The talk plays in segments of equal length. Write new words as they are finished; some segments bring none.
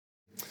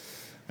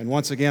And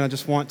once again, I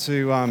just want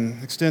to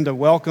extend a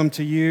welcome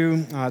to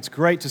you. It's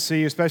great to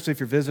see you, especially if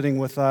you're visiting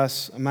with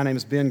us. My name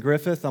is Ben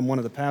Griffith. I'm one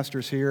of the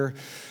pastors here,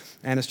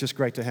 and it's just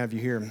great to have you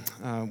here.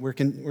 We're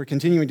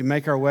continuing to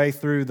make our way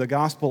through the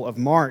Gospel of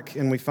Mark,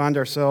 and we find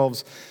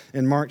ourselves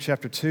in Mark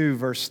chapter 2,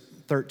 verse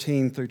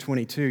 13 through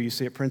 22. You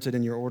see it printed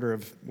in your order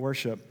of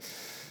worship.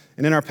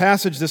 And in our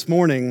passage this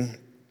morning,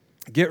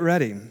 get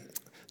ready.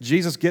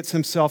 Jesus gets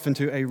himself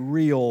into a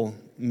real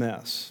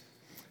mess.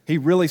 He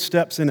really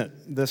steps in it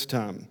this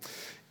time.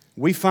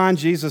 We find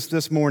Jesus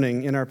this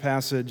morning in our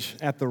passage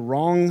at the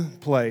wrong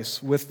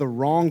place with the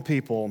wrong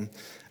people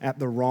at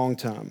the wrong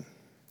time.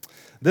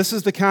 This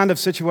is the kind of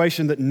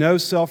situation that no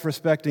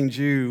self-respecting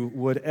Jew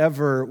would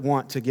ever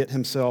want to get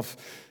himself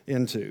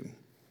into.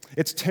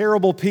 It's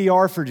terrible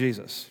PR for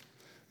Jesus.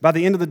 By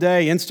the end of the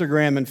day,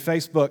 Instagram and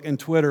Facebook and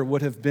Twitter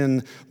would have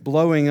been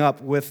blowing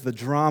up with the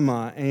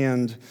drama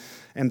and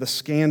the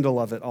scandal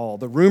of it all.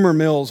 The rumor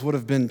mills would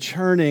have been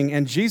churning,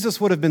 and Jesus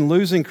would have been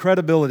losing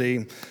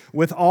credibility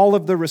with all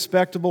of the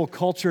respectable,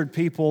 cultured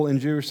people in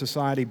Jewish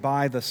society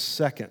by the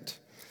second.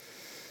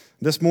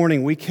 This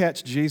morning, we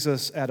catch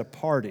Jesus at a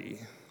party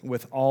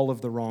with all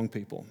of the wrong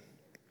people.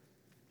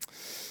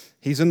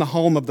 He's in the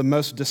home of the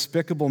most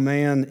despicable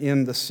man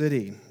in the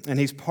city, and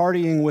he's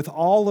partying with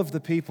all of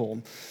the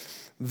people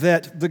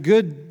that the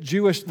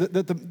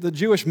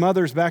Jewish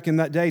mothers back in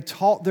that day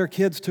taught their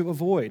kids to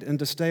avoid and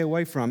to stay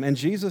away from. And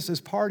Jesus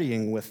is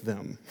partying with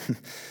them,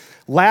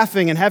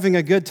 laughing and having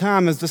a good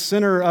time as the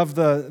center of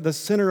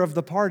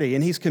the party.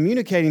 And he's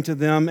communicating to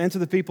them and to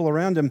the people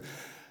around him,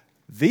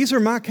 these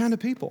are my kind of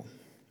people.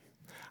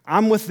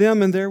 I'm with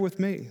them and they're with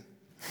me.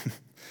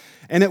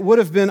 And it would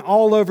have been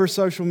all over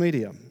social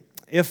media.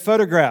 If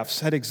photographs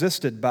had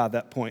existed by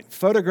that point,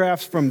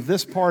 photographs from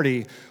this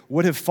party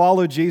would have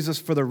followed Jesus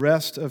for the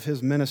rest of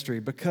his ministry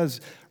because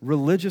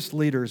religious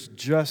leaders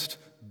just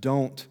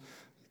don't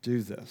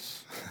do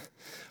this.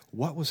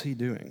 What was he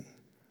doing?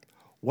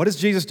 What is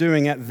Jesus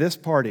doing at this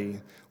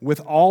party with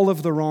all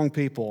of the wrong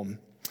people,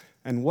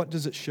 and what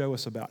does it show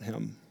us about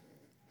him?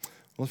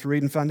 Let's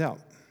read and find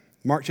out.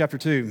 Mark chapter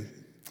 2,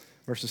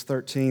 verses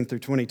 13 through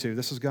 22.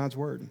 This is God's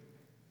word.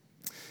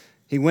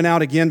 He went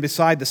out again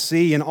beside the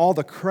sea, and all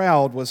the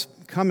crowd was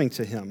coming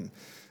to him,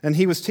 and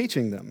he was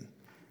teaching them.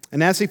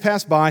 And as he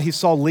passed by, he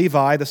saw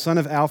Levi, the son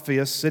of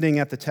Alphaeus, sitting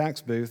at the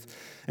tax booth,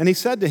 and he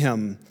said to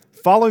him,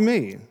 "Follow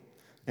me."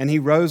 And he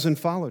rose and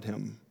followed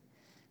him.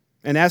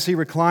 And as he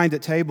reclined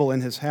at table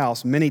in his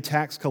house, many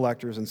tax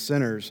collectors and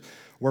sinners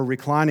were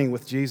reclining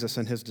with Jesus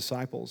and his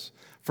disciples,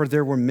 for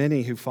there were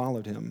many who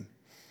followed him.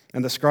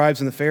 And the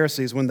scribes and the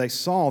Pharisees, when they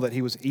saw that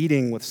he was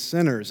eating with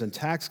sinners and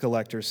tax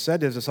collectors, said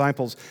to his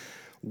disciples,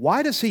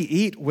 "Why does he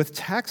eat with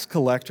tax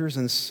collectors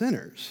and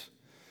sinners?"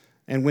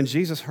 And when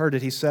Jesus heard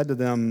it, he said to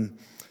them,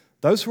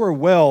 "Those who are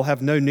well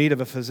have no need of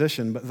a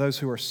physician, but those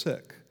who are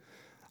sick.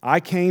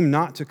 I came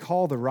not to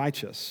call the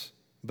righteous,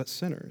 but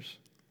sinners."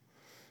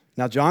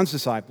 Now John's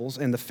disciples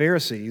and the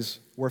Pharisees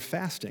were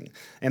fasting,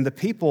 and the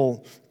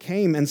people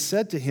came and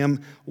said to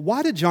him,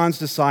 "Why did John's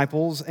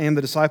disciples and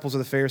the disciples of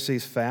the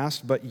Pharisees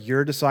fast, but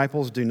your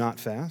disciples do not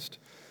fast?"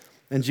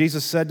 And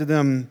Jesus said to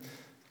them,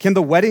 "Can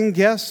the wedding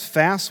guests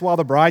fast while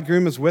the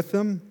bridegroom is with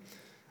them?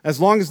 As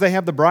long as they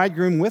have the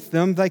bridegroom with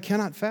them, they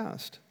cannot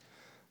fast.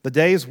 The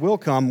days will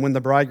come when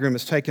the bridegroom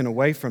is taken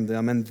away from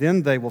them, and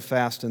then they will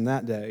fast in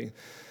that day.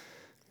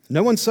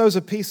 No one sews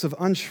a piece of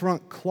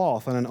unshrunk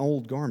cloth on an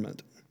old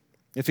garment.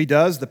 If he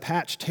does, the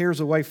patch tears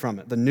away from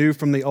it, the new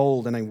from the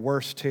old, and a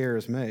worse tear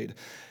is made.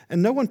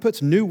 And no one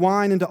puts new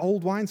wine into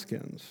old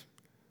wineskins.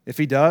 If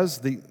he does,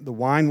 the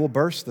wine will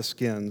burst the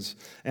skins,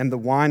 and the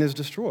wine is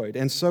destroyed,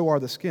 and so are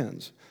the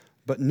skins.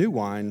 But new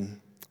wine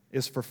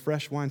is for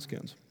fresh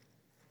wineskins."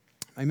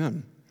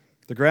 Amen.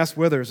 The grass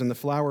withers and the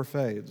flower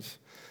fades,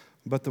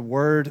 but the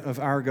word of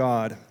our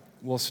God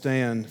will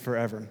stand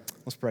forever.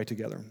 Let's pray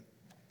together.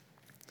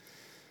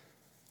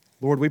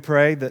 Lord, we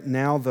pray that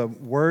now the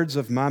words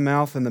of my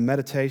mouth and the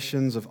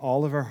meditations of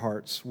all of our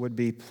hearts would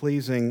be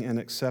pleasing and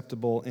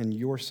acceptable in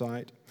your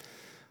sight,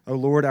 O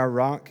Lord, our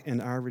rock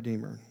and our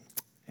Redeemer,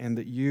 and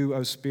that you,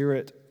 O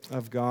Spirit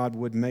of God,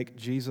 would make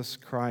Jesus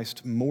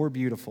Christ more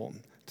beautiful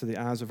to the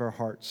eyes of our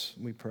hearts,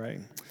 we pray.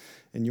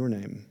 In your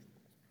name,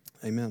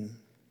 amen.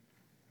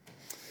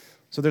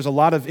 So there's a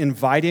lot of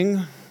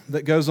inviting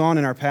that goes on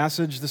in our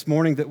passage this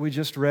morning that we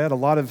just read. A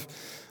lot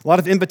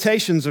of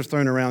invitations are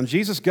thrown around.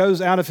 Jesus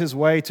goes out of his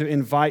way to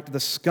invite the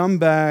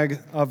scumbag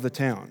of the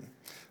town,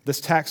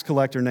 this tax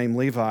collector named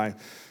Levi,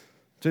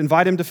 to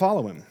invite him to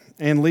follow him.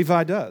 And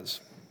Levi does.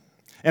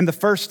 And the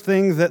first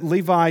thing that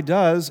Levi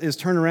does is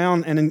turn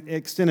around and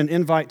extend an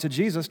invite to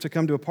Jesus to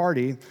come to a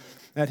party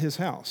at his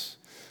house.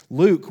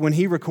 Luke, when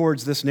he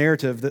records this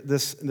narrative,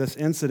 this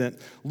incident,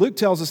 Luke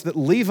tells us that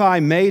Levi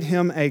made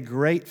him a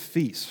great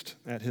feast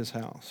at his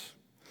house.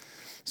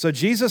 So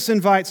Jesus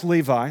invites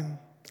Levi.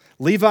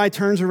 Levi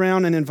turns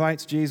around and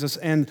invites Jesus,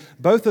 and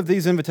both of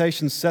these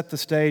invitations set the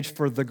stage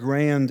for the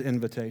grand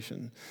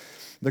invitation.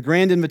 The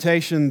grand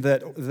invitation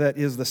that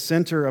is the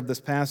center of this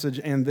passage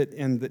and that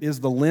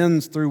is the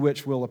lens through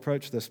which we'll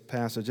approach this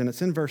passage. And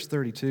it's in verse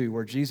 32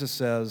 where Jesus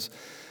says,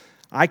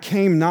 I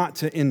came not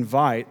to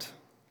invite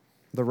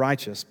the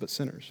righteous, but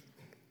sinners.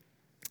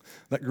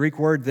 That Greek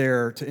word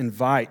there, to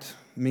invite,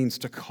 means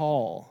to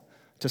call,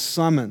 to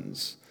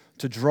summons,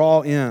 to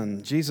draw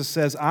in. Jesus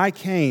says, I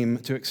came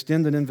to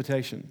extend an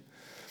invitation.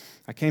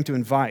 I came to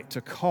invite,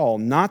 to call,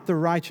 not the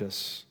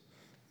righteous,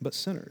 but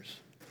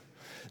sinners.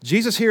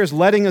 Jesus here is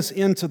letting us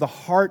into the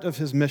heart of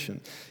his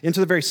mission, into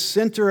the very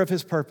center of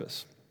his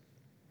purpose.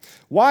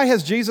 Why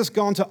has Jesus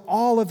gone to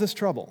all of this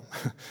trouble?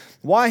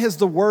 Why has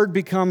the Word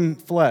become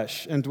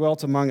flesh and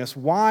dwelt among us?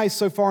 Why,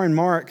 so far in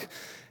Mark,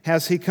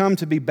 has he come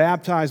to be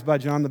baptized by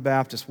John the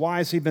Baptist? Why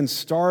has he been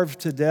starved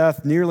to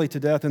death, nearly to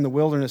death in the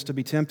wilderness to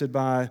be tempted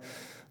by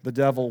the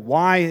devil?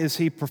 Why is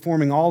he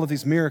performing all of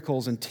these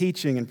miracles and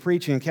teaching and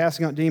preaching and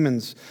casting out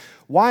demons?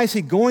 Why is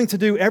he going to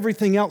do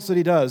everything else that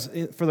he does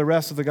for the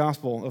rest of the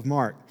Gospel of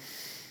Mark?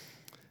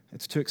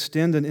 It's to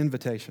extend an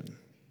invitation,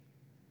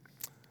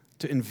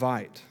 to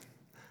invite.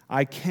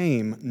 I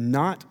came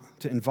not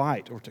to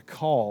invite or to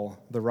call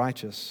the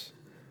righteous,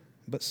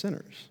 but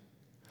sinners.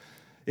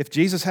 If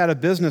Jesus had a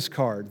business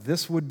card,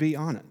 this would be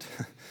on it.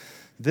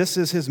 This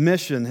is his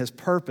mission, his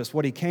purpose,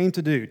 what he came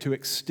to do, to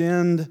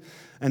extend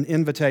an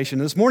invitation.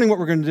 This morning what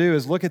we're going to do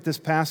is look at this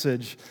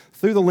passage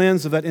through the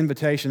lens of that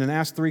invitation and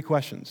ask three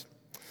questions.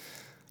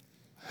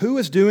 Who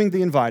is doing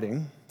the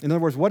inviting? In other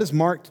words, what does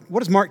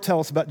Mark tell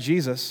us about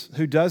Jesus,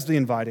 who does the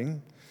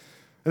inviting?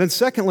 And then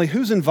secondly,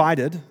 who's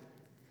invited?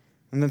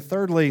 And then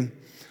thirdly,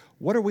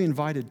 what are we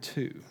invited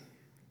to?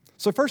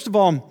 So first of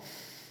all,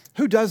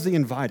 who does the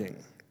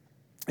inviting?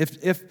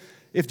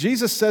 If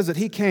Jesus says that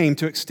he came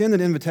to extend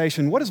an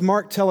invitation, what does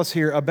Mark tell us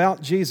here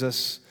about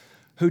Jesus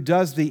who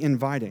does the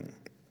inviting?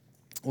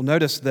 Well,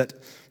 notice that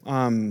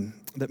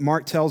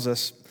Mark tells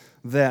us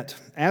that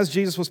as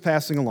Jesus was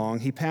passing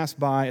along, he passed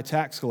by a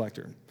tax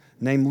collector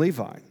named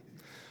Levi,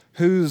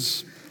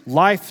 whose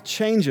life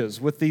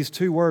changes with these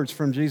two words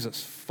from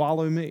Jesus,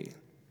 follow me.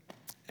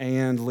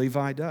 And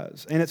Levi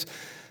does. And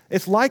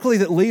it's likely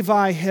that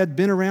Levi had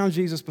been around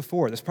Jesus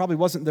before. This probably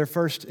wasn't their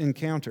first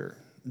encounter.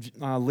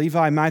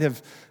 Levi might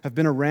have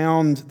been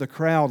around the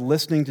crowd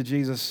listening to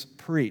Jesus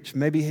preach.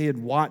 Maybe he had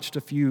watched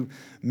a few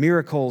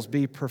miracles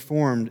be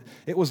performed.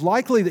 It was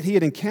likely that he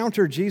had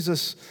encountered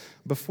Jesus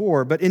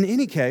before, but in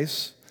any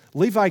case,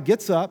 Levi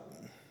gets up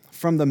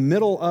from the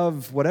middle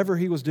of whatever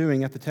he was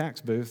doing at the tax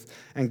booth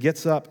and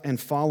gets up and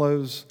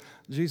follows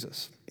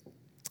Jesus.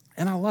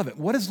 And I love it.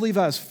 What is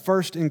Levi's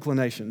first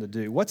inclination to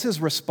do? What's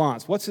his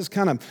response? What's his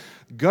kind of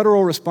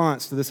guttural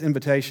response to this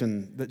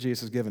invitation that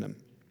Jesus has given him?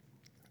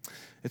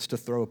 It's to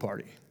throw a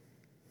party.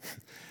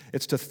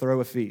 It's to throw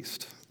a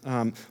feast.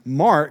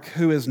 Mark,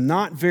 who is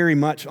not very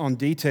much on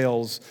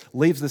details,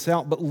 leaves this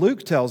out, but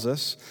Luke tells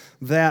us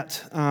that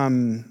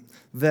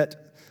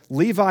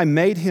Levi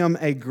made him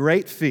a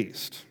great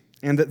feast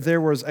and that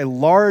there was a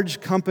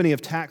large company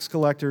of tax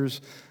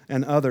collectors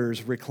and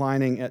others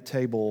reclining at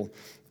table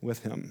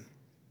with him.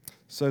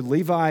 So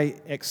Levi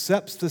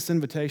accepts this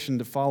invitation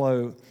to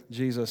follow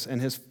Jesus,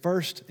 and his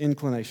first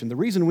inclination, the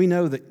reason we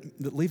know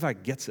that Levi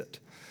gets it,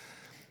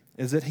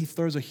 is that he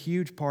throws a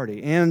huge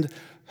party. And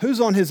who's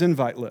on his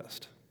invite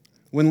list?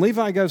 When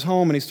Levi goes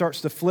home and he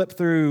starts to flip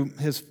through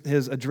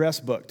his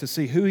address book to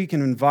see who he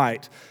can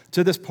invite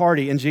to this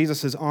party in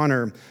Jesus'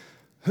 honor,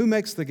 who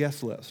makes the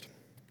guest list?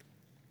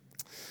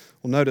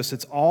 Well, notice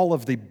it's all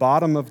of the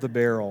bottom of the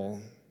barrel,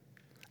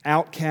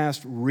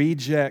 outcast,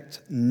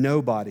 reject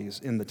nobodies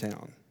in the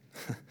town.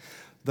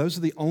 Those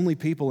are the only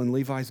people in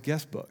Levi's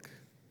guest book.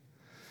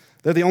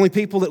 They're the only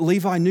people that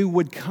Levi knew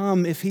would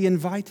come if he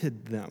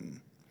invited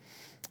them.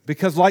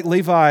 Because like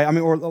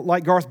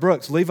like Garth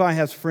Brooks, Levi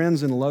has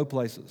friends in low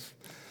places.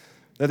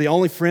 They're the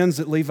only friends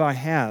that Levi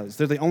has.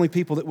 They're the only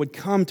people that would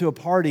come to a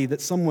party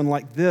that someone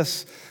like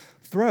this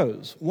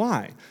throws.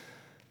 Why?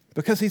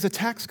 Because he's a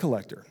tax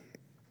collector.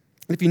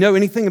 And if you know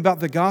anything about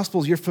the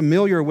Gospels, you're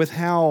familiar with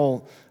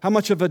how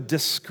much of a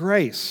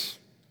disgrace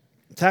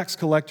tax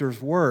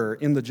collectors were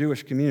in the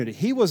Jewish community.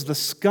 He was the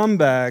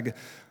scumbag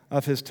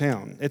of his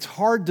town. It's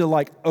hard to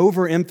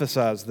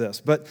overemphasize this,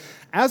 but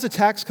as a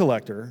tax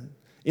collector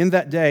in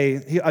that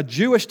day, a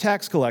Jewish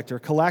tax collector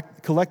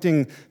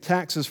collecting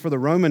taxes for the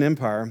Roman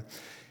Empire,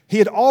 he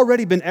had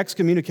already been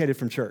excommunicated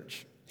from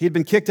church. He had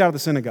been kicked out of the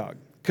synagogue,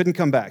 couldn't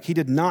come back. He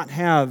did not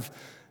have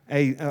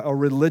a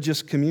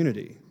religious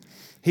community.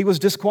 He was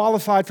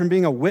disqualified from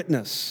being a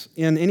witness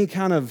in any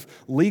kind of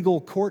legal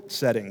court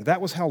setting.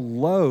 That was how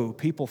low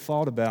people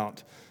thought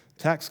about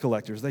tax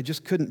collectors. They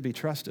just couldn't be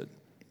trusted.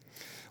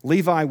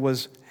 Levi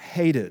was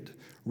hated,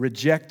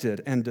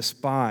 rejected, and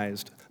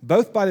despised,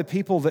 both by the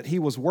people that he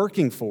was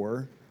working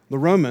for, the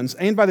Romans,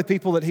 and by the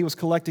people that he was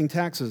collecting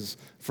taxes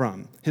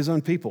from, his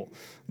own people,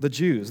 the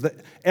Jews.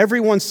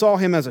 Everyone saw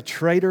him as a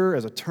traitor,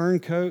 as a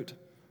turncoat,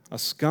 a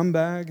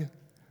scumbag.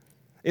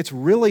 It's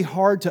really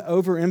hard to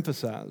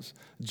overemphasize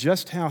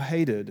just how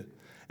hated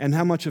and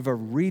how much of a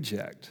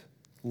reject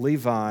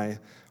Levi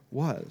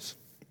was.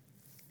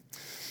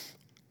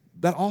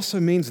 That also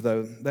means,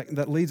 though,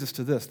 that leads us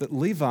to this, that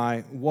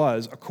Levi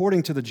was,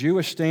 according to the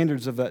Jewish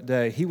standards of that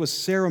day, he was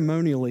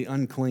ceremonially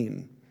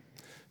unclean.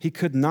 He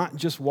could not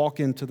just walk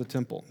into the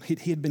temple.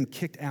 He had been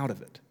kicked out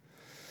of it.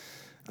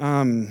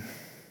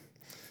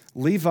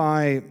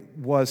 Levi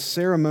was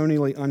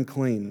ceremonially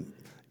unclean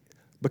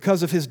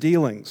because of his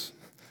dealings,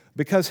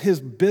 because his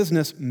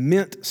business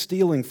meant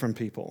stealing from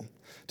people.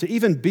 To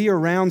even be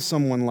around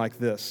someone like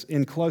this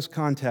in close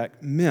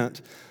contact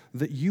meant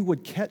that you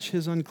would catch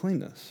his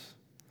uncleanness.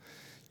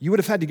 You would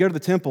have had to go to the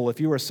temple if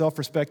you were a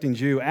self-respecting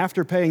Jew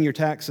after paying your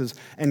taxes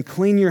and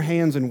clean your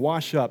hands and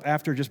wash up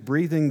after just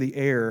breathing the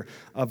air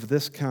of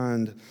this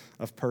kind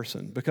of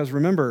person. Because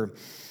remember,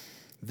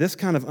 this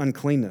kind of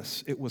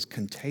uncleanness, it was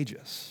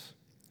contagious.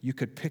 You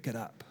could pick it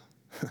up.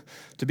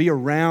 To be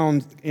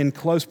around in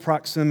close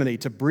proximity,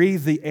 to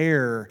breathe the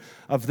air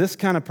of this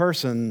kind of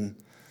person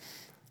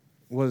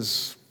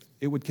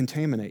it would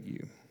contaminate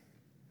you.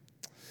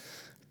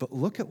 But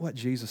look at what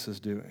Jesus is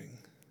doing.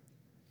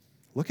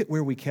 Look at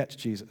where we catch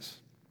Jesus.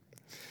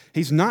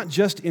 He's not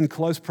just in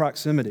close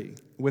proximity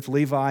with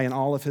Levi and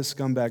all of his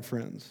scumbag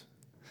friends.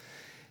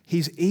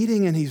 He's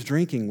eating and he's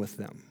drinking with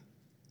them.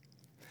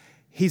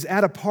 He's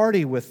at a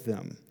party with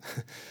them.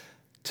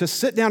 To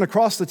sit down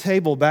across the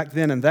table back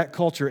then in that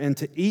culture and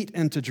to eat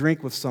and to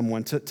drink with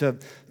someone, to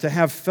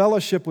have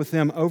fellowship with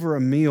them over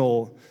a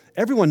meal,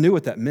 everyone knew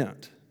what that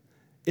meant.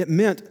 It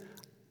meant,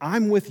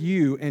 I'm with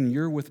you and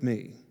you're with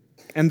me.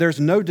 And there's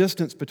no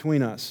distance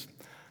between us.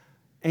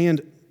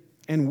 And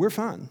we're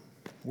fine.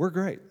 We're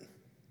great.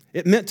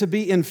 It meant to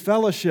be in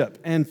fellowship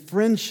and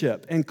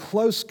friendship and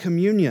close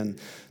communion.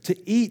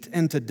 To eat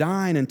and to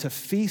dine and to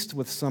feast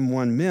with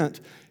someone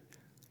meant,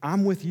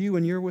 I'm with you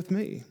and you're with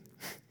me.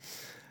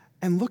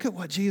 And look at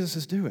what Jesus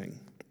is doing.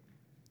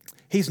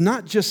 He's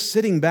not just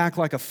sitting back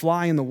like a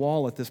fly in the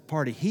wall at this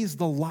party. He's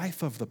the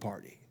life of the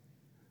party.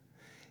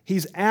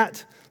 He's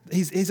at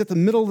the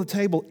middle of the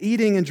table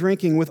eating and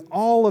drinking with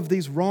all of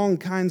these wrong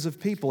kinds of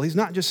people. He's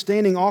not just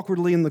standing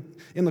awkwardly in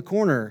the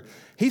corner.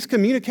 He's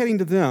communicating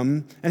to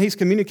them, and he's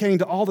communicating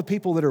to all the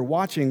people that are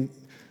watching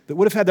that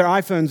would have had their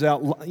iPhones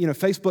out,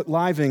 Facebook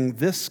Living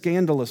this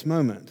scandalous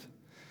moment.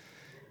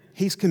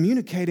 He's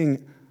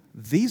communicating,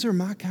 these are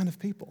my kind of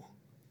people.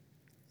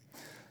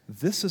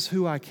 This is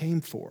who I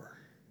came for,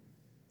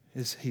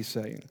 is he's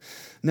saying.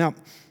 Now,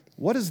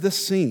 what is this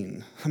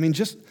scene? I mean,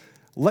 just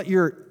let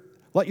your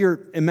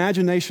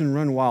imagination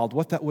run wild,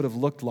 what that would have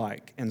looked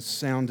like and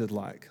sounded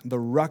like. The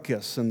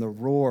ruckus and the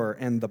roar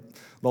and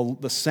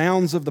the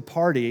sounds of the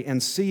party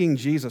and seeing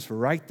Jesus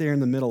right there in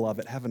the middle of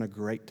it, having a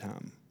great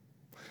time.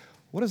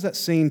 What does that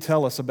scene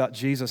tell us about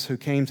Jesus who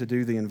came to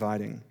do the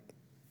inviting?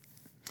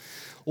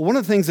 Well, one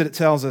of the things that it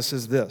tells us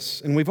is this,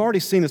 and we've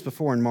already seen this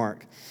before in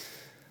Mark.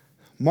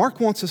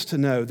 Mark wants us to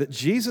know that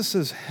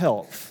Jesus'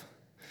 health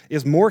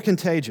is more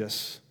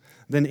contagious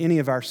than any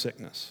of our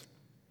sickness.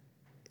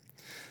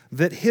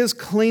 That his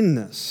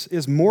cleanness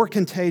is more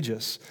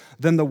contagious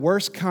than the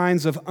worst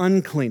kinds of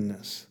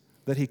uncleanness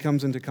that he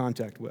comes into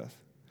contact with.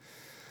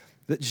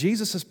 That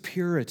Jesus'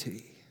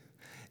 purity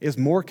is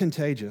more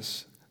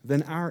contagious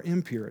than our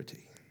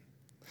impurity.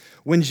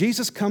 When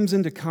Jesus comes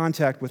into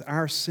contact with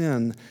our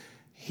sin,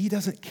 he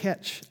doesn't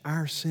catch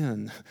our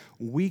sin.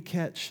 We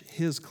catch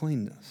his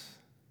cleanness.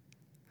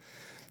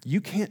 You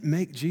can't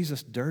make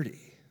Jesus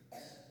dirty.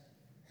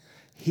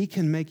 He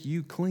can make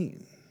you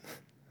clean.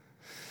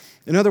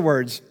 In other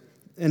words,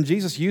 and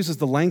Jesus uses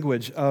the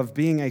language of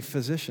being a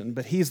physician,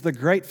 but he's the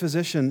great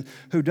physician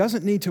who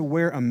doesn't need to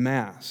wear a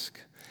mask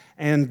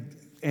and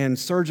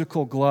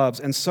surgical gloves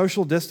and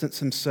social distance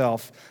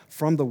himself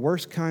from the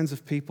worst kinds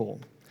of people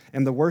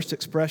and the worst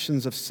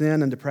expressions of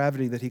sin and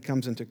depravity that he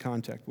comes into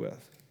contact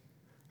with.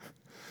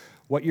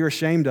 What you're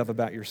ashamed of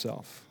about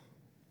yourself,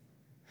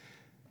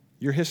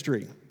 your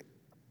history,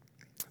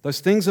 those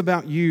things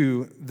about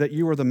you that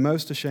you are the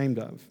most ashamed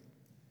of,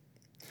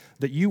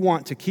 that you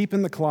want to keep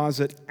in the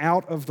closet,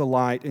 out of the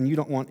light, and you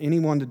don't want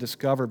anyone to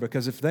discover,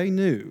 because if they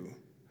knew,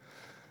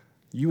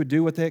 you would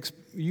do what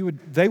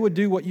they would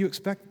do what you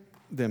expect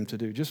them to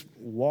do. Just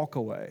walk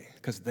away,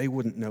 because they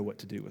wouldn't know what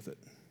to do with it.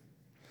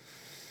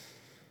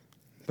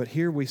 But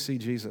here we see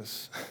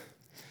Jesus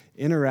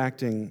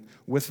interacting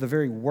with the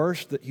very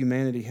worst that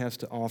humanity has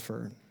to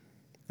offer,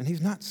 and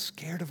he's not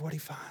scared of what he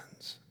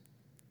finds.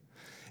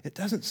 It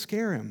doesn't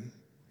scare him.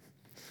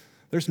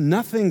 There's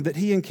nothing that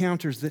he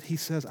encounters that he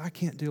says, I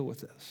can't deal with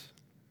this.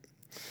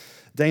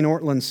 Dane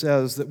Ortland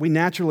says that we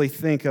naturally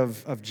think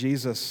of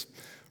Jesus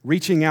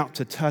reaching out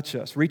to touch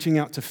us, reaching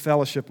out to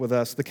fellowship with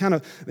us,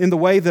 in the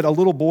way that a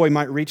little boy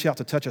might reach out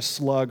to touch a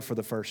slug for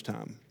the first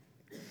time,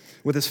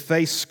 with his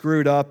face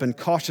screwed up and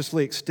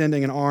cautiously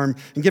extending an arm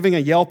and giving a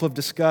yelp of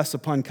disgust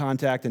upon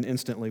contact and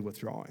instantly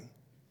withdrawing.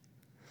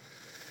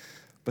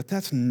 But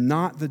that's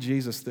not the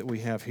Jesus that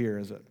we have here,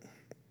 is it?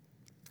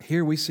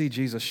 Here we see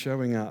Jesus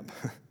showing up,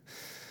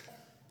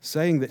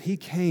 saying that he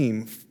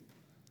came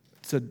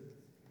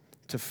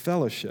to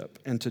fellowship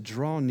and to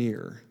draw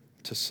near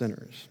to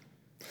sinners.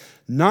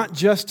 Not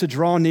just to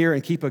draw near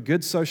and keep a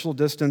good social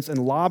distance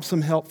and lob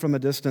some help from a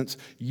distance,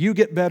 you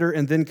get better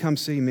and then come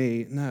see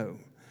me. No,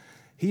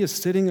 He is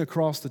sitting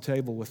across the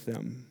table with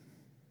them,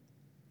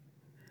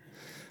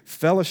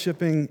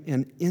 fellowshipping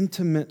in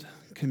intimate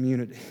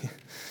community,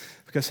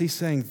 because he's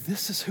saying,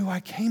 this is who I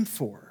came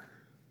for.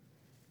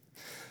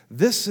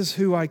 This is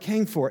who I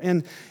came for.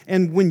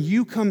 And when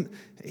you come,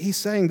 he's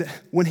saying that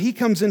when he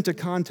comes into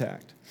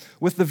contact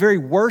with the very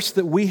worst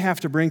that we have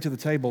to bring to the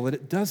table, that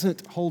it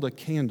doesn't hold a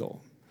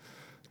candle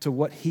to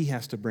what he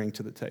has to bring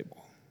to the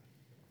table.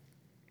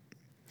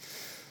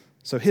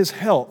 So his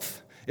health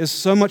is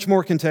so much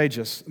more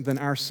contagious than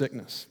our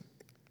sickness.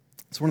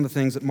 It's one of the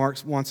things that Mark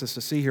wants us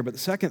to see here. But the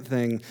second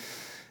thing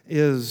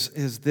is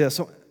this.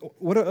 So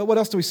what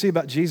else do we see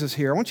about Jesus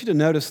here? I want you to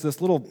notice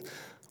this little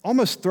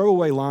almost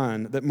throwaway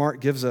line that Mark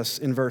gives us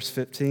in verse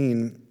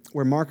 15,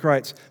 where Mark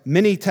writes,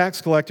 many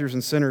tax collectors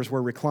and sinners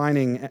were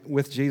reclining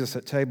with Jesus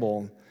at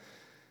table,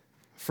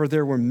 for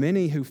there were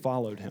many who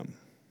followed him.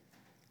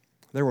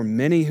 There were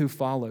many who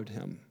followed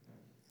him.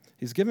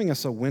 He's giving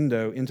us a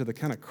window into the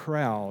kind of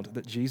crowd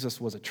that Jesus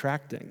was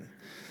attracting.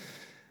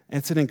 And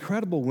it's an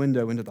incredible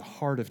window into the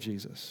heart of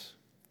Jesus,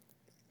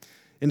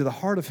 into the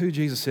heart of who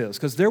Jesus is,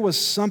 because there was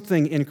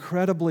something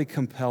incredibly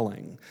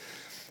compelling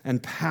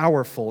and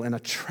powerful and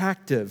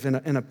attractive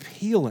and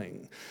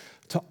appealing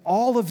to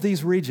all of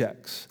these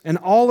rejects and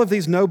all of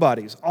these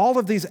nobodies, all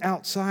of these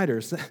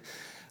outsiders.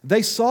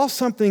 They saw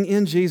something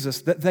in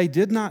Jesus that they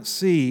did not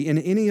see in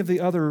any of the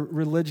other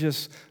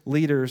religious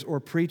leaders or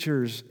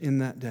preachers in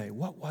that day.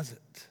 What was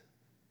it?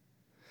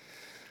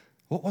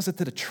 What was it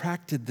that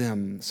attracted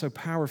them so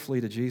powerfully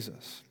to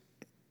Jesus?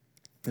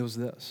 It was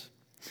this.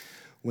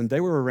 When they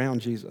were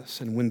around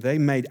Jesus and when they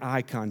made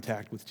eye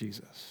contact with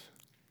Jesus,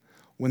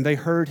 when they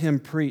heard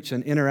him preach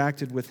and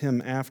interacted with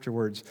him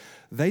afterwards,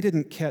 they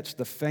didn't catch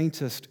the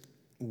faintest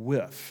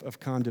whiff of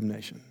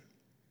condemnation.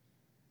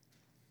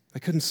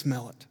 They couldn't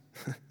smell it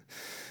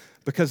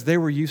because they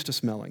were used to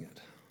smelling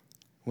it.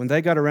 When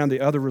they got around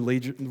the other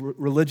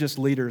religious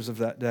leaders of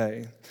that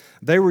day,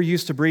 they were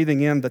used to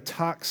breathing in the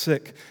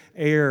toxic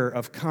air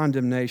of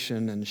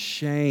condemnation and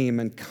shame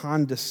and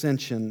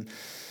condescension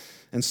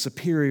and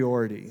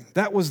superiority.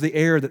 That was the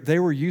air that they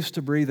were used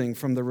to breathing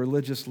from the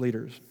religious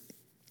leaders.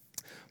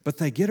 But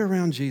they get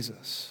around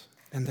Jesus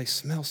and they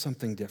smell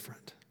something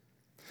different.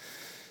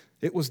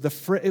 It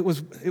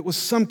was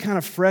some kind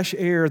of fresh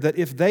air that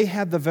if they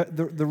had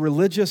the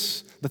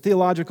religious, the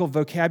theological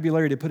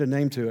vocabulary to put a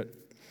name to it,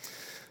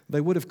 they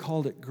would have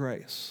called it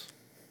grace.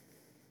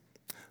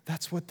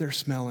 That's what they're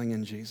smelling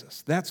in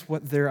Jesus. That's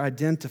what they're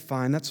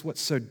identifying. That's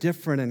what's so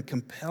different and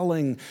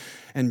compelling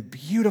and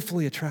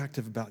beautifully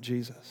attractive about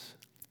Jesus.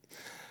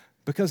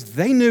 Because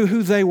they knew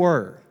who they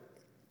were.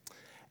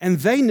 And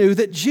they knew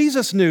that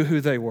Jesus knew who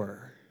they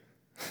were.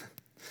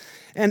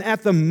 And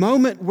at the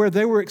moment where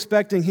they were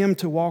expecting him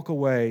to walk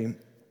away,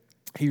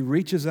 he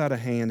reaches out a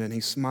hand and he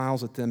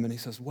smiles at them and he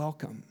says,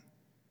 welcome.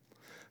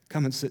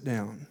 Come and sit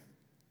down.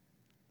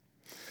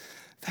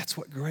 That's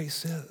what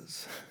grace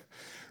is.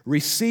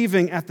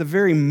 Receiving at the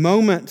very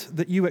moment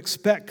that you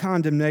expect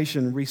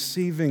condemnation,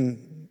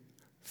 receiving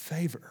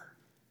favor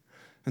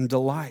and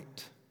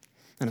delight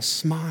and a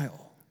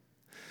smile.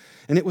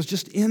 And it was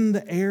just in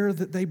the air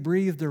that they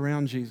breathed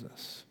around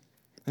Jesus.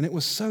 And it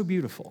was so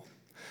beautiful.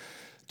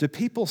 Do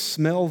people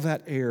smell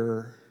that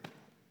air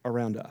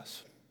around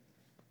us?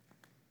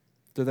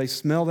 Do they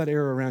smell that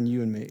air around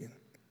you and me?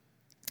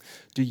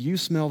 Do you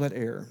smell that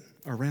air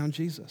around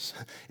Jesus?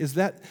 Does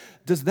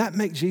that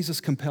make Jesus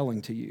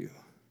compelling to you?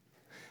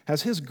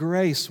 Has his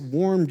grace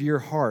warmed your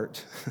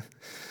heart?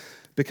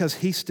 Because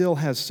he still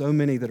has so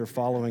many that are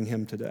following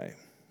him today,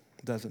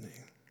 doesn't he?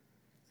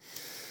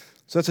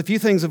 So that's a few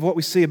things of what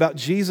we see about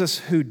Jesus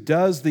who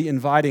does the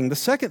inviting. The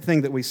second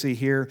thing that we see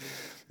here,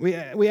 we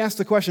ask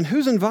the question,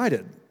 who's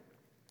invited?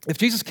 If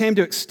Jesus came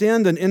to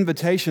extend an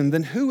invitation,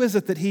 then who is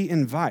it that he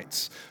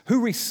invites? Who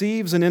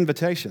receives an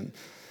invitation?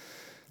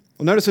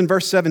 Well, notice in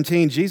verse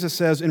 17, Jesus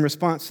says in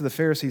response to the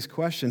Pharisees'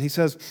 question, he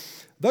says,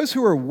 those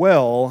who are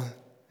well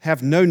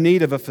have no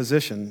need of a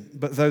physician,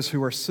 but those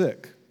who are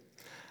sick.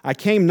 I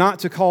came not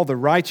to call the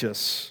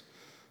righteous,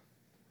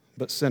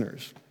 but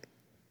sinners.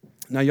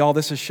 Now, y'all,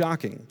 this is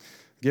shocking.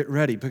 Get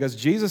ready, because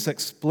Jesus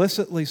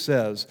explicitly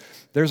says,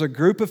 there's a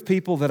group of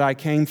people that I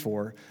came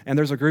for, and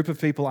there's a group of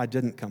people I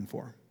didn't come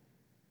for.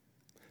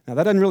 Now,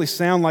 that doesn't really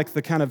sound like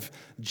the kind of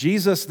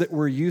Jesus that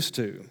we're used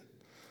to,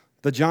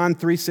 the John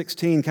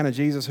 3:16 kind of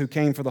Jesus who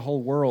came for the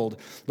whole world.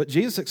 But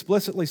Jesus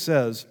explicitly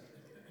says,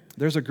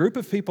 there's a group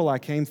of people I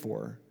came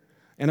for,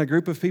 and a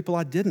group of people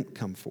I didn't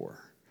come for.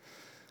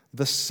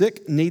 The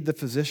sick need the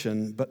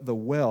physician, but the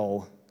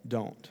well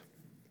don't.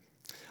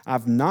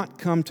 I've not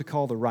come to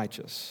call the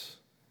righteous.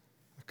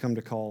 I've come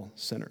to call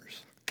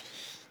sinners.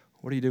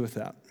 What do you do with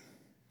that?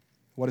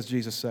 What is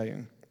Jesus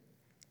saying?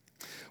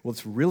 Well,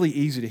 it's really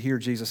easy to hear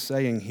Jesus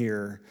saying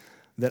here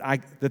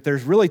that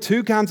there's really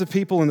two kinds of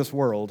people in this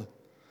world.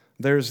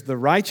 There's the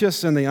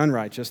righteous and the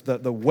unrighteous,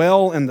 the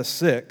well and the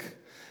sick.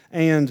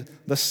 And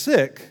the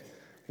sick,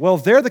 well,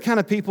 they're the kind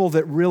of people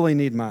that really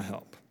need my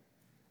help.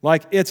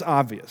 Like, it's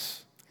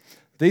obvious.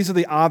 These are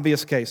the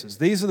obvious cases.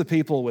 These are the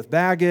people with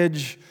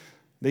baggage.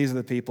 These are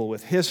the people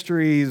with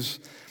histories.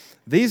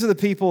 These are the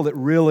people that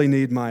really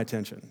need my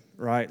attention,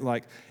 right?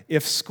 Like,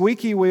 if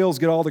squeaky wheels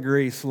get all the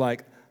grease,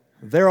 like,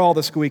 they're all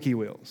the squeaky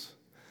wheels.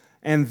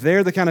 And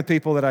they're the kind of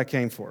people that I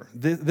came for.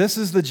 This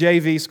is the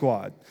JV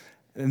squad,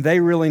 and they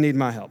really need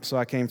my help, so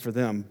I came for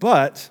them.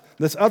 But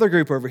this other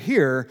group over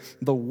here,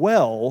 the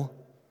well,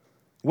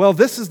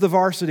 this is the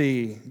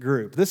varsity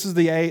group. This is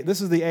the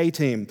A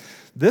team.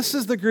 This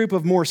is the group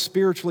of more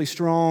spiritually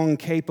strong,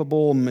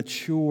 capable,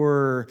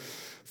 mature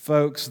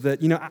folks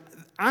that,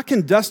 I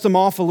can dust them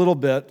off a little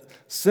bit,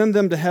 send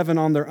them to heaven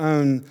on their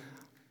own.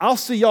 I'll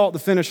see y'all at the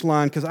finish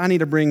line because I need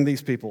to bring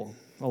these people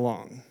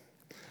along.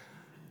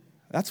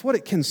 That's what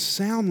it can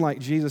sound like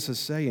Jesus is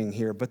saying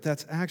here, but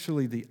that's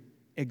actually the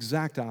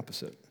exact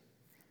opposite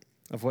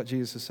of what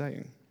Jesus is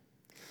saying.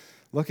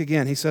 Look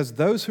again, he says,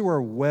 those who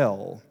are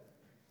well,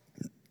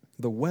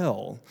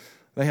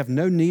 they have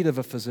no need of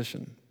a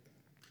physician.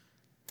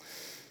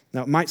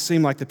 Now, it might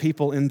seem like the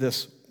people in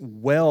this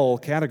well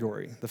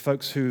category, the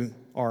folks who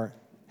are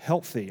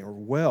healthy or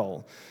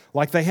well,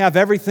 like they have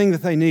everything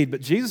that they need,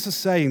 but Jesus is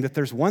saying that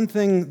there's one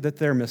thing that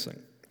they're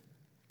missing.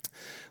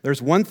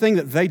 There's one thing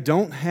that they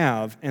don't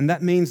have, and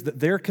that means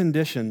that their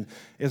condition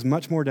is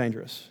much more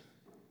dangerous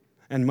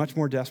and much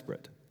more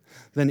desperate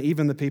than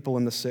even the people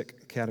in the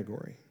sick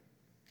category.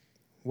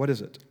 What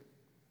is it?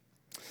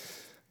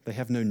 They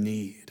have no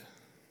need.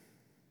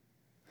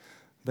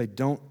 They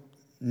don't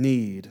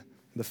need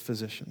the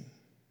physician.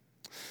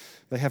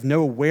 They have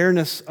no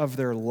awareness of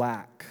their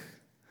lack.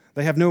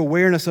 They have no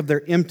awareness of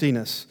their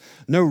emptiness,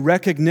 no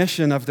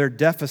recognition of their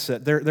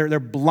deficit. They're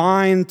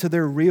blind to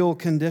their real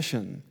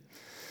condition.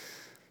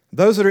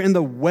 Those that are in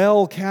the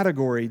well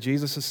category,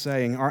 Jesus is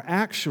saying, are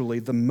actually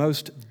the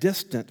most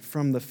distant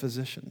from the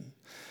physician,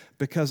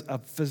 because a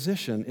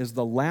physician is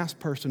the last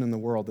person in the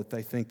world that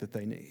they think that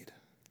they need.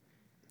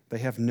 They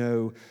have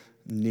no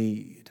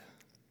need.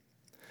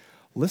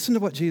 Listen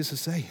to what Jesus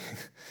is saying.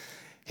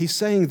 He's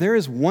saying there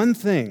is one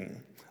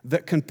thing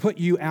that can put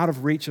you out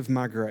of reach of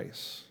my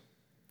grace,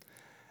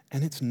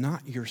 and it's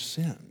not your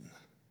sin.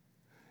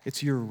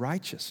 It's your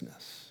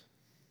righteousness.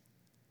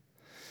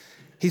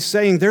 He's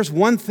saying there's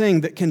one thing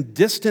that can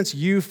distance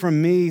you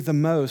from me the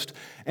most,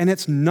 and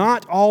it's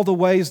not all the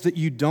ways that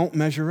you don't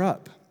measure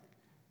up.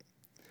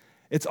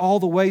 It's all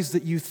the ways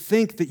that you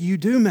think that you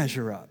do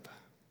measure up.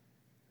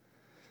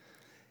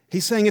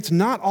 He's saying it's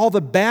not all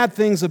the bad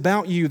things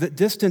about you that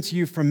distance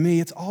you from me,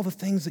 it's all the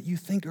things that you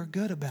think are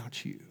good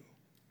about you.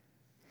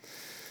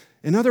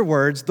 In other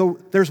words,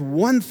 there's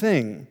one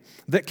thing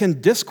that can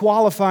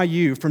disqualify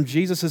you from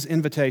Jesus'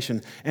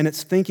 invitation, and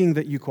it's thinking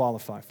that you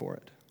qualify for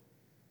it.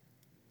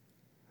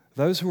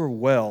 Those who are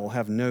well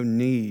have no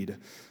need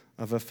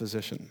of a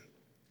physician.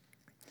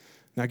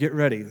 Now get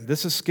ready.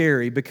 This is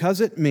scary because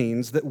it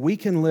means that we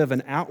can live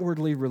an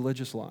outwardly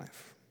religious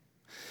life.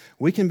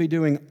 We can be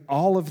doing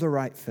all of the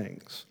right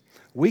things.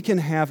 We can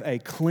have a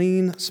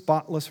clean,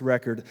 spotless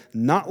record,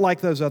 not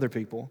like those other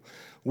people.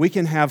 We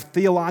can have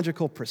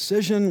theological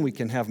precision. We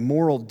can have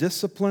moral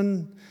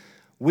discipline.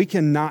 We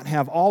cannot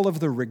have all of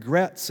the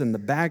regrets and the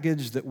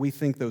baggage that we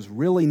think those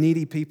really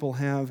needy people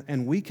have,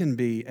 and we can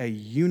be a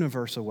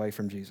universe away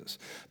from Jesus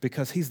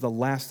because he's the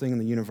last thing in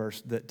the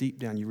universe that deep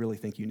down you really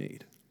think you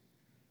need.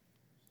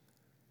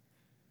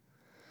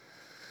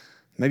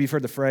 Maybe you've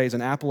heard the phrase,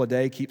 an apple a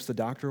day keeps the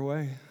doctor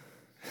away.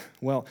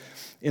 Well,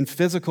 in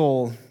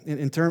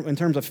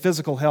terms of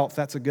physical health,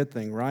 that's a good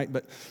thing, right?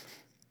 But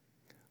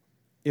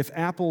if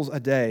apples a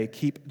day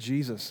keep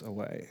Jesus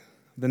away,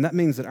 then that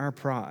means that our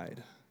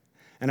pride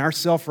and our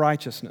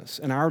self-righteousness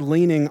and our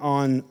leaning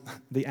on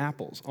the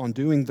apples, on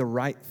doing the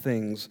right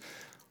things,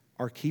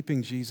 are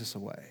keeping Jesus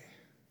away.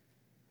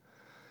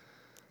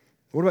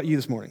 What about you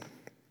this morning?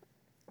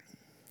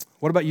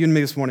 What about you and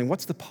me this morning?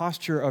 What's the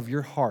posture of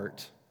your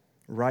heart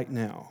right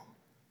now?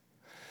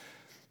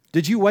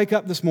 Did you wake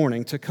up this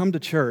morning to come to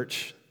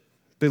church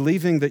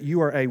believing that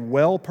you are a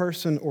well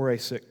person or a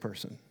sick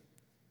person?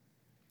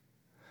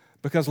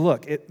 Because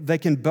look, they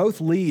can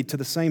both lead to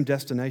the same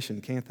destination,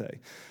 can't they?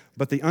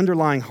 But the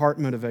underlying heart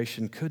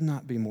motivation could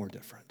not be more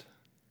different.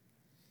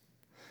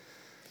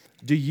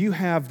 Do you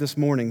have this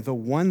morning the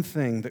one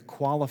thing that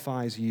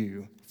qualifies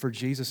you for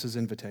Jesus'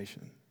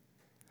 invitation?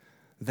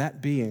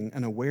 That being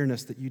an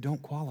awareness that you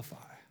don't qualify.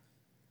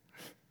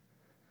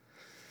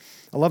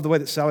 I love the way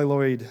that Sally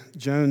Lloyd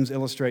Jones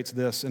illustrates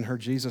this in her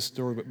Jesus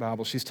Storybook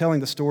Bible. She's telling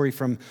the story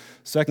from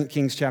 2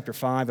 Kings chapter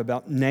 5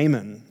 about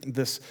Naaman,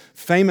 this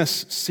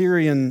famous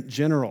Syrian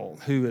general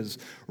who is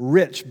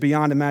rich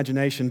beyond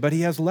imagination, but he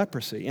has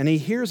leprosy. And he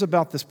hears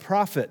about this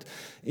prophet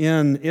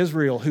in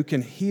Israel who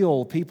can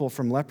heal people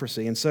from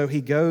leprosy. And so he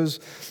goes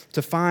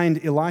to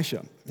find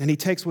Elisha, and he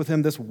takes with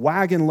him this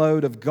wagon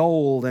load of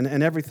gold and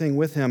everything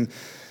with him.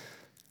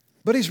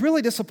 But he's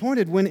really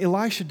disappointed when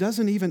Elisha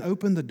doesn't even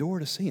open the door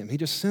to see him. He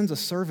just sends a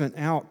servant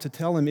out to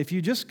tell him, if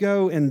you just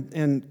go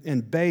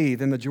and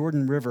bathe in the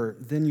Jordan River,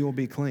 then you'll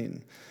be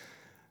clean.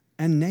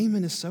 And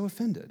Naaman is so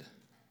offended.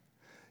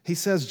 He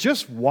says,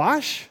 just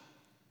wash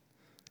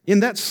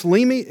in that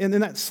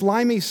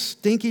slimy,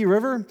 stinky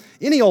river?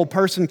 Any old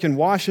person can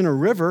wash in a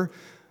river.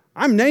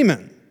 I'm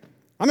Naaman.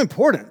 I'm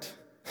important.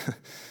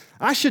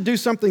 I should do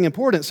something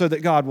important so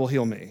that God will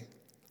heal me.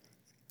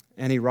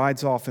 And he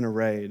rides off in a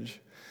rage.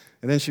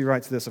 And then she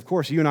writes this, of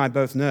course, you and I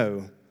both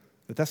know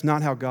that that's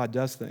not how God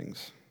does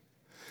things.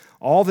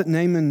 All that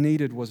Naaman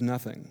needed was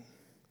nothing.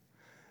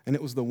 And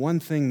it was the one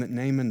thing that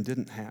Naaman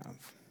didn't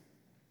have.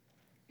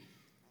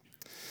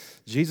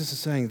 Jesus is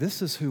saying,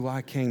 this is who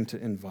I came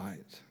to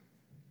invite,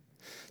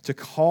 to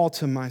call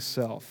to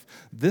myself.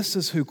 This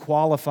is who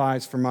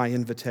qualifies for my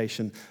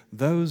invitation,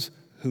 those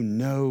who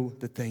know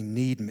that they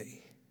need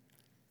me,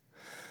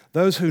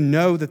 those who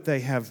know that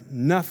they have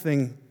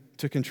nothing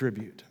to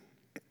contribute.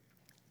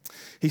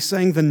 He's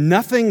saying the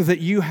nothing that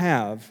you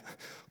have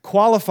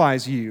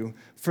qualifies you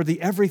for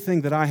the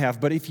everything that I have.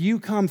 But if you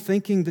come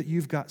thinking that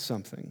you've got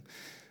something,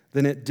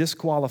 then it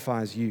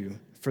disqualifies you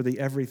for the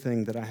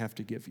everything that I have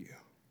to give you.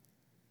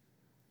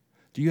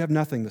 Do you have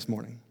nothing this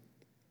morning?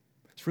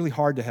 It's really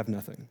hard to have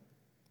nothing.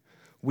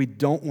 We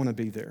don't want to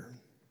be there.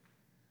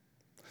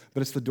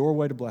 But it's the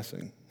doorway to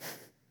blessing.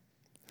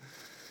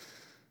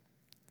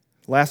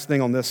 Last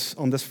thing on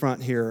this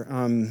front here,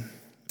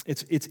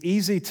 it's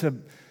easy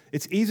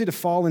to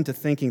fall into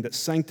thinking that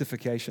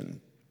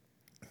sanctification,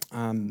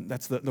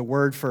 that's the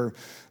word for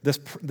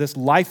this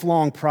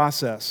lifelong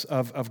process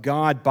of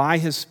God by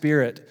His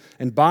Spirit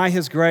and by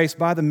His grace,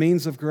 by the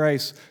means of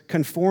grace,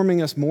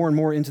 conforming us more and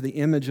more into the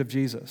image of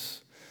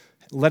Jesus,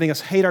 letting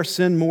us hate our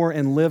sin more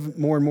and live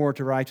more and more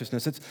to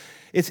righteousness.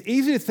 It's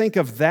easy to think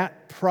of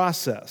that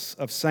process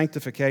of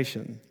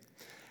sanctification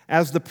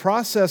as the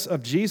process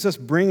of Jesus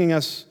bringing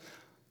us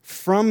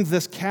from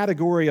this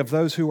category of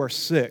those who are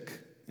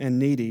sick and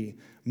needy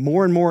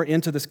more and more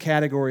into this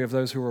category of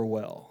those who are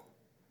well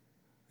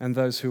and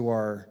those who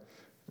are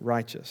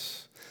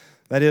righteous.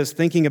 That is,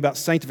 thinking about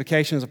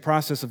sanctification as a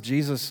process of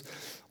Jesus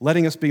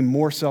letting us be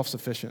more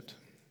self-sufficient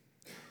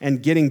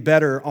and getting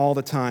better all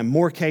the time,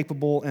 more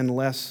capable and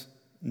less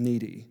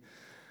needy.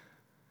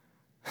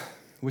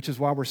 Which is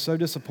why we're so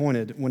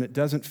disappointed when it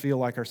doesn't feel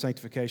like our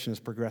sanctification is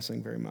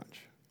progressing very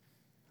much.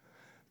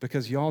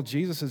 Because, y'all,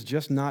 Jesus is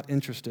just not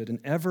interested in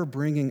ever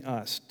bringing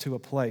us to a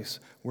place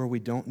where we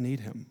don't need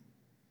Him.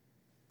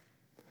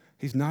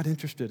 He's not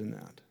interested in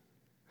that.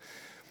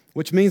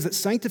 Which means that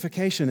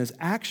sanctification is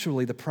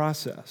actually the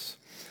process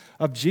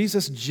of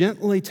Jesus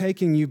gently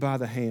taking you by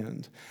the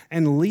hand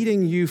and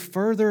leading you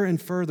further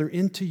and further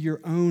into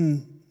your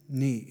own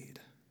need,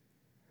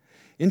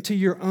 into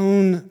your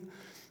own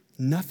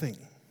nothing,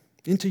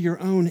 into your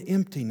own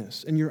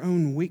emptiness and your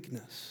own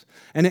weakness.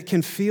 And it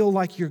can feel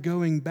like you're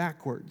going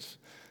backwards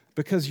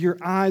because your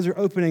eyes are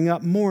opening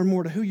up more and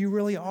more to who you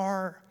really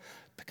are,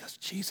 because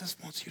Jesus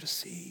wants you to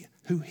see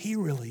who He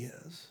really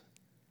is.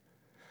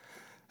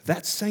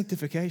 That's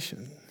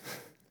sanctification.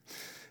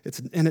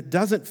 And it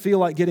doesn't feel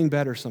like getting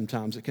better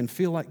sometimes. It can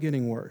feel like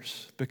getting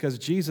worse because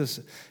Jesus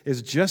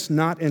is just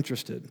not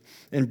interested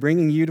in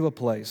bringing you to a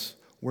place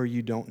where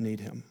you don't need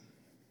Him.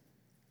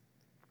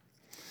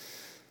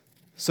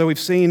 So we've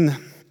seen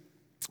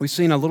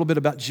a little bit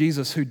about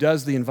Jesus who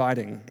does the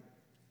inviting.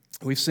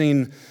 We've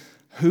seen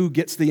who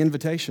gets the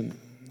invitation.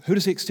 Who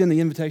does He extend the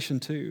invitation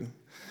to?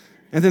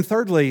 And then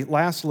thirdly,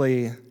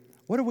 lastly,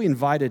 what are we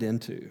invited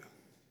into?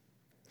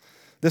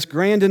 This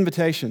grand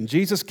invitation.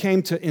 Jesus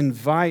came to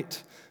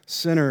invite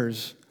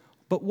sinners,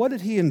 but what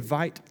does He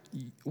invite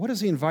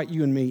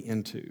you and me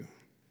into?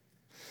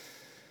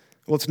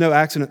 Well, it's no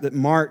accident that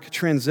Mark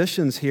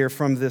transitions here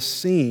from this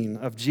scene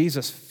of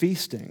Jesus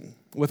feasting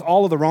with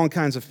all of the wrong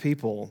kinds of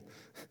people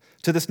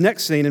to this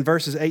next scene in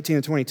verses 18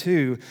 and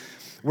 22,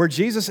 where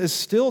Jesus is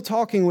still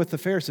talking with the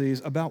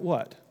Pharisees about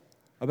what?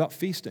 About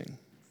feasting,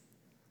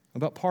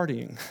 about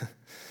partying.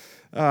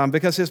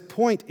 Because his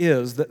point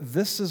is that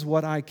this is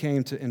what I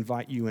came to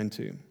invite you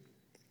into.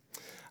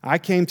 I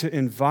came to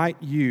invite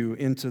you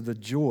into the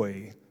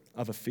joy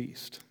of a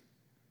feast.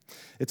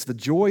 It's the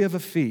joy of a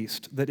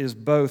feast that is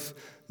both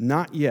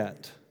not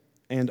yet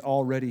and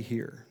already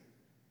here.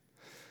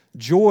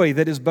 Joy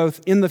that is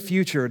both in the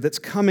future, that's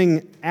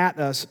coming at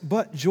us,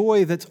 but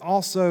joy that's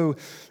also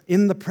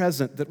in the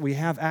present that we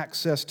have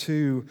access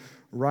to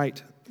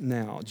right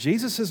now.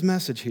 Jesus'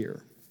 message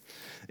here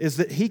is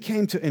that He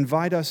came to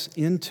invite us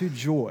into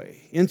joy,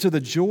 into the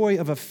joy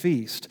of a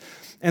feast,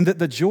 and that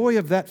the joy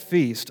of that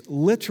feast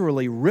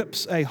literally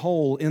rips a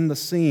hole in the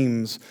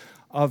seams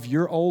of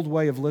your old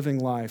way of living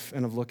life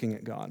and of looking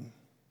at God.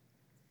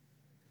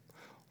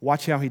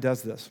 Watch how He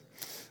does this.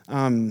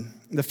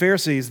 The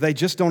Pharisees, they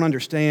just don't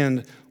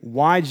understand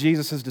why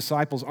Jesus'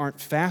 disciples aren't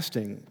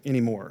fasting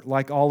anymore,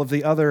 like all of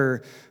the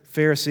other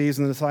Pharisees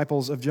and the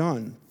disciples of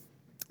John.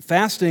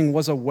 Fasting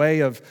was a way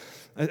of,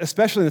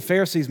 especially in the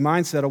Pharisees'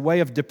 mindset, a way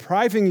of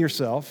depriving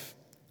yourself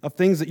of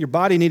things that your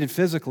body needed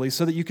physically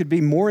so that you could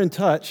be more in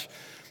touch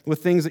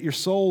with things that your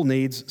soul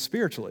needs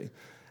spiritually.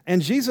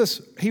 And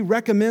Jesus, He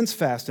recommends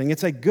fasting.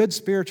 It's a good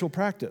spiritual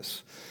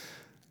practice.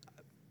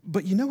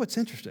 But you know what's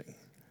interesting?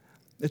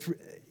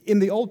 In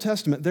the Old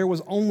Testament, there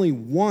was only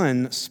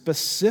one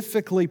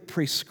specifically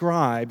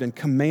prescribed and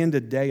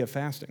commanded day of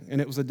fasting, and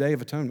it was the Day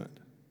of Atonement,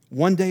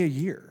 one day a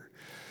year.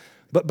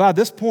 But by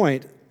this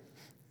point,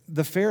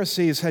 the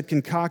Pharisees had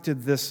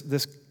concocted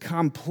this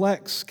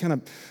complex kind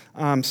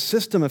of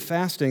system of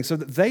fasting so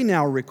that they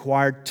now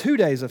required 2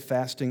 days of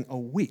fasting a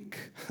week.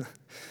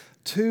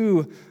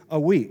 2 a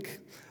week.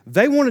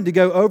 They wanted to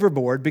go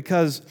overboard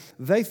because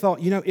they thought,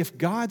 if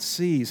God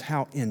sees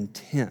how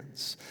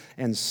intense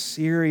and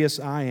serious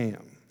I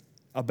am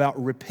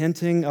about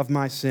repenting of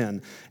my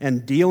sin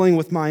and dealing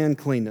with my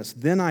uncleanness,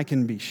 then I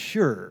can be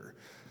sure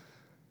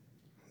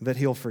that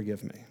He'll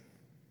forgive me.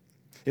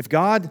 If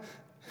God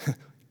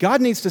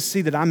needs to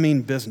see that I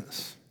mean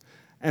business,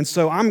 and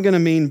so I'm going to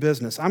mean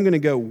business. I'm going to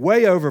go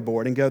way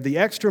overboard and go the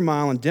extra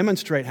mile and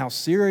demonstrate how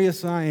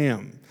serious I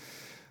am,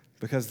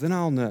 because then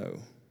I'll know,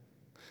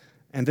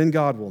 and then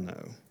God will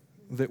know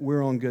that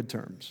we're on good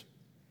terms.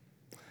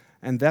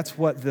 And that's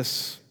what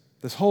this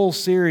whole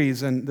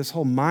series and this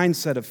whole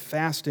mindset of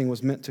fasting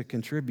was meant to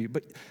contribute,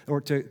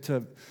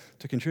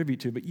 to contribute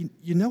to. But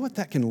you know what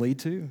that can lead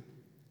to?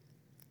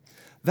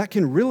 That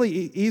can really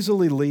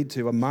easily lead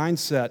to a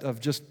mindset of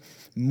just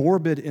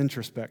morbid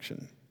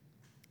introspection,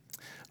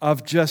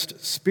 of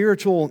just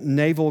spiritual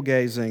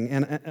navel-gazing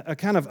and a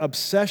kind of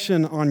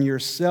obsession on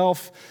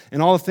yourself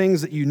and all the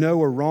things that you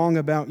know are wrong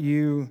about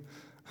you,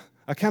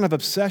 a kind of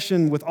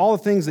obsession with all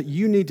the things that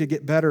you need to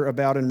get better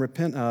about and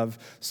repent of,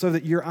 so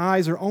that your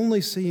eyes are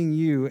only seeing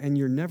you and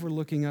you're never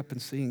looking up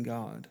and seeing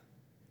God.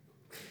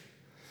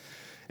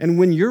 And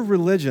when your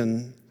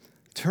religion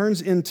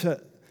turns into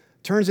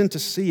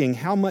seeing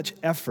how much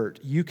effort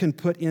you can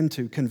put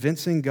into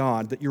convincing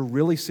God that you're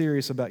really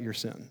serious about your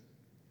sin,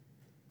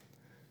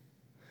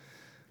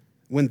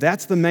 when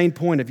that's the main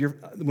point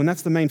when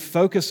that's the main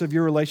focus of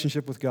your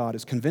relationship with God,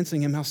 is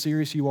convincing Him how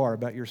serious you are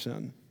about your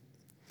sin,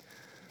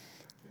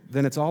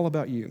 then it's all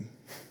about you.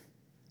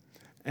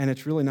 And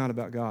it's really not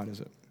about God, is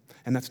it?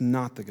 And that's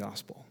not the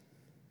gospel.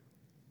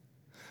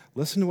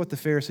 Listen to what the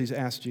Pharisees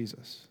asked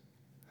Jesus.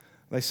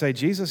 They say,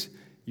 Jesus,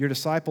 your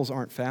disciples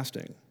aren't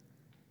fasting.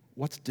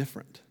 What's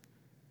different?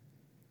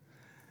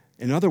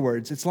 In other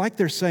words, it's like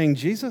they're saying,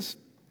 Jesus,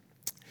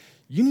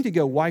 you need to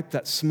go wipe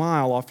that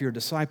smile off your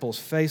disciples'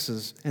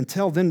 faces and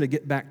tell them to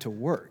get back to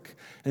work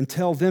and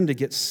tell them to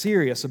get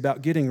serious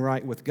about getting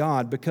right with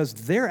God, because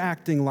they're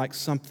acting like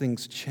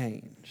something's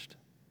changed.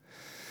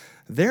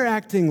 They're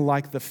acting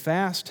like the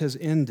fast has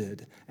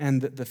ended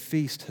and that the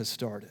feast has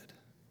started.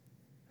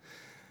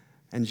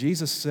 And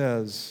Jesus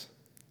says,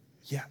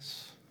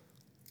 yes,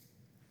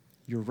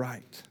 you're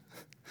right.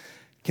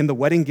 Can the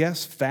wedding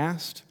guests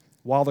fast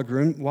while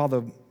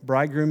the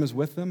bridegroom is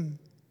with them?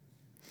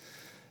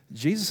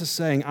 Jesus is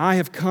saying, I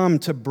have come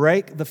to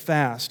break the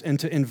fast and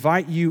to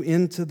invite you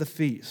into the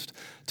feast,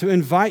 to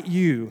invite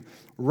you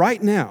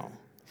right now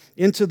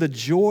into the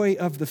joy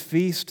of the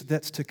feast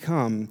that's to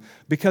come,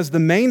 because the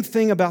main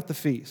thing about the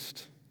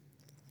feast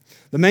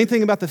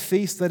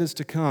that is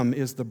to come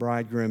is the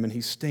bridegroom, and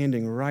He's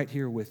standing right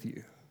here with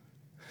you,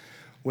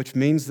 which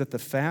means that the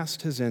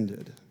fast has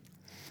ended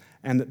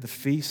and that the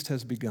feast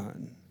has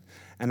begun.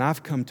 And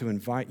I've come to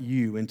invite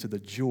you into the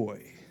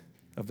joy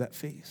of that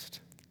feast.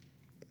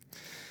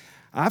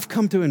 I've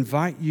come to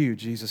invite you,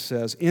 Jesus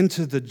says,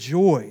 into the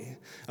joy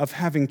of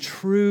having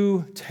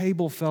true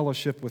table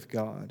fellowship with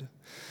God,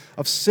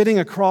 of sitting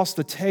across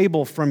the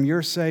table from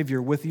your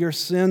Savior with your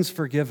sins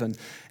forgiven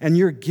and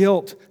your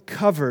guilt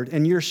covered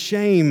and your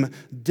shame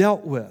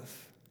dealt with.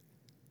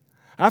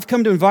 I've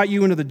come to invite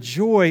you into the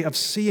joy of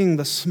seeing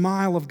the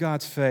smile of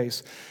God's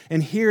face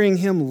and hearing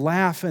Him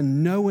laugh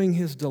and knowing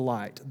His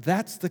delight.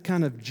 That's the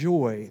kind of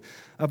joy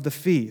of the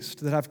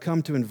feast that I've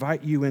come to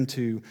invite you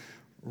into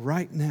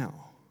right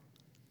now.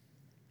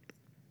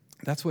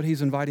 That's what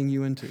He's inviting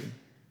you into.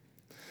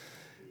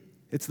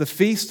 It's the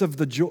feast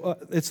of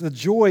it's the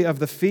joy of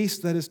the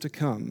feast that is to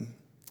come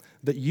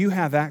that you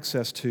have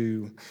access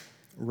to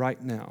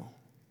right now,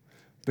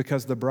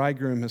 because the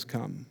bridegroom has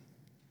come.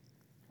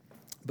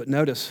 But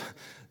notice,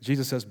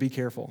 Jesus says, be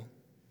careful.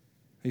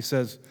 He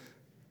says,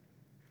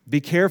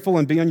 be careful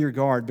and be on your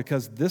guard,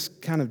 because this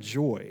kind of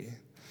joy,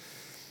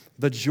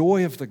 the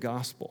joy of the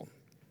gospel,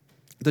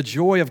 the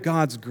joy of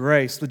God's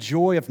grace, the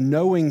joy of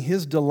knowing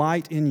His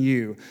delight in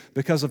you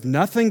because of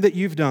nothing that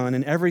you've done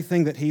and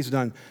everything that He's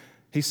done,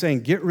 He's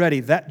saying, get ready.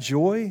 That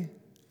joy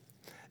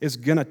is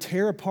going to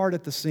tear apart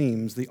at the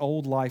seams the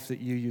old life that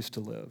you used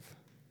to live.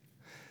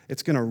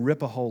 It's going to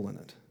rip a hole in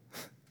it.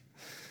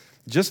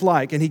 Just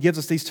like, and He gives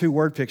us these two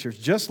word pictures,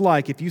 just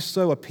like if you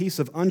sew a piece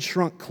of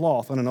unshrunk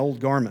cloth on an old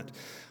garment,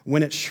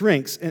 when it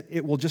shrinks,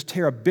 it will just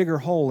tear a bigger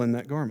hole in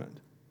that garment.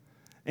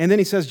 And then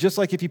He says, just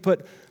like if you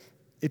put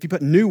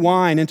new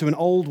wine into an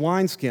old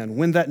wineskin,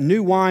 when that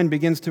new wine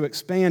begins to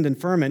expand and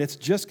ferment, it's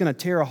just going to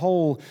tear a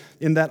hole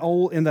in that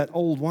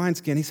old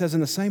wineskin. He says,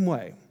 in the same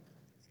way,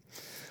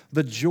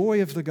 the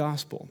joy of the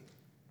gospel,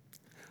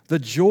 the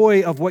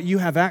joy of what you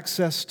have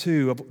access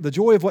to, the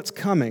joy of what's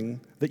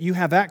coming that you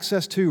have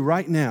access to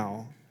right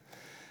now,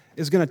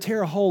 is going to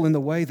tear a hole in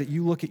the way that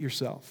you look at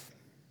yourself,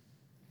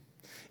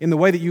 in the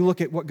way that you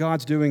look at what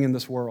God's doing in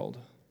this world,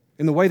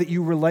 in the way that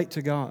you relate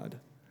to God.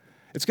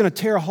 It's going to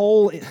tear a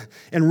hole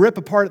and rip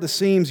apart at the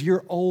seams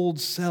your old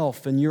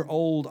self and your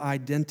old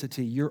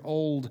identity, your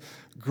old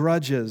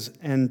grudges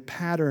and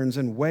patterns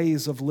and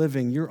ways of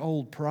living, your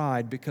old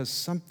pride, because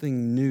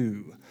something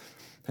new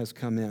has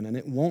come in and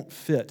it won't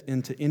fit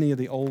into any of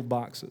the old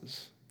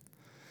boxes.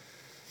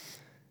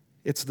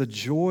 It's the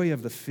joy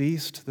of the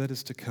feast that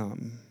is to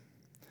come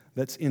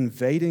that's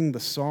invading the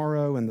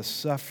sorrow and the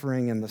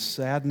suffering and the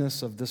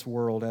sadness of this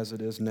world as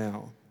it is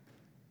now.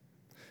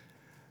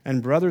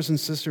 And brothers and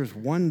sisters,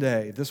 one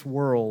day this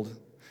world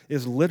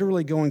is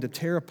literally going to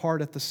tear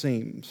apart at the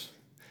seams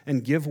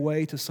and give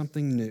way to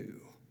something new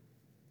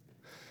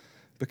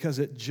because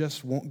it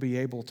just won't be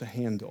able to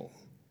handle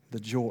the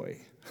joy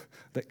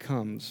that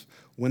comes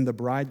when the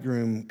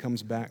bridegroom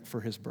comes back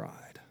for his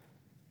bride.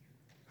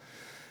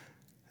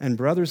 And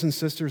brothers and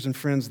sisters and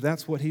friends,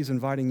 that's what he's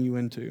inviting you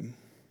into.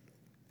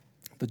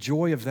 The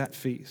joy of that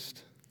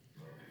feast.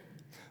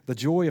 The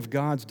joy of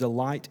God's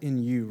delight in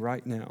you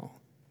right now.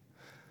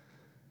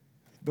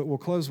 But we'll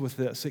close with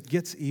this. It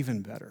gets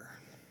even better.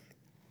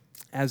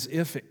 As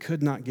if it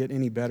could not get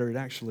any better, it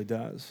actually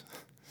does.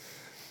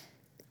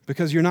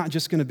 Because you're not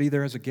just going to be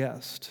there as a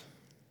guest.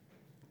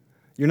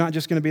 You're not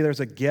just going to be there as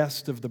a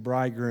guest of the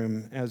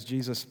bridegroom, as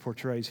Jesus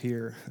portrays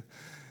here.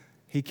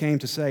 He came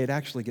to say it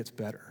actually gets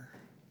better.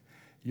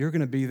 You're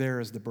going to be there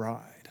as the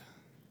bride.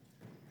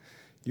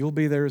 You'll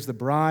be there as the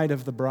bride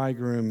of the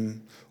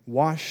bridegroom,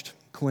 washed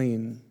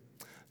clean,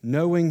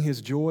 knowing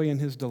his joy and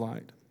his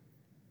delight.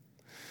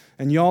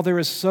 And y'all, there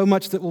is so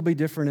much that will be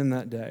different in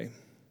that day.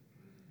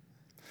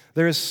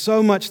 There is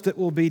so much that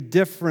will be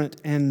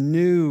different and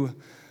new,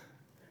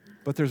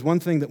 but there's one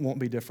thing that won't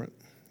be different.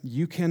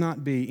 You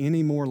cannot be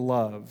any more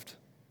loved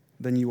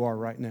than you are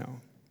right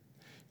now.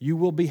 You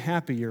will be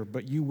happier,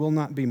 but you will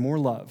not be more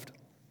loved.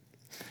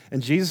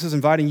 And Jesus is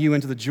inviting you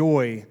into the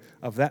joy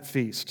of that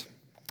feast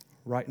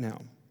right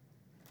now.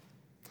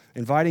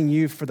 Inviting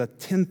you for the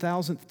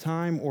 10,000th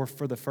time or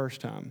for the first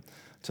time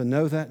to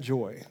know that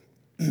joy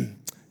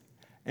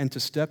and to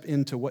step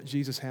into what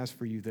Jesus has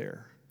for you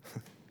there.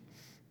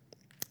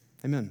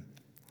 Amen.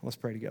 Let's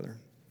pray together.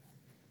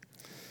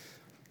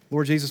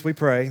 Lord Jesus, we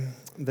pray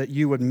that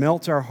you would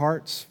melt our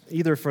hearts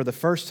either for the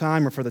first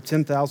time or for the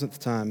 10,000th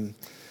time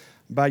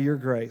by your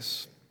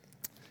grace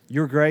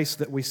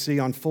that we see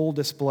on full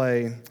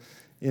display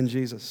in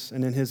Jesus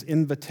and in his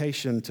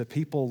invitation to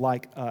people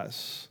like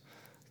us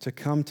to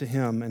come to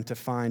him and to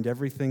find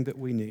everything that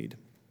we need.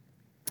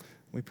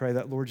 We pray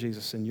that, Lord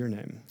Jesus, in your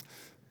name.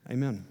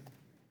 Amen.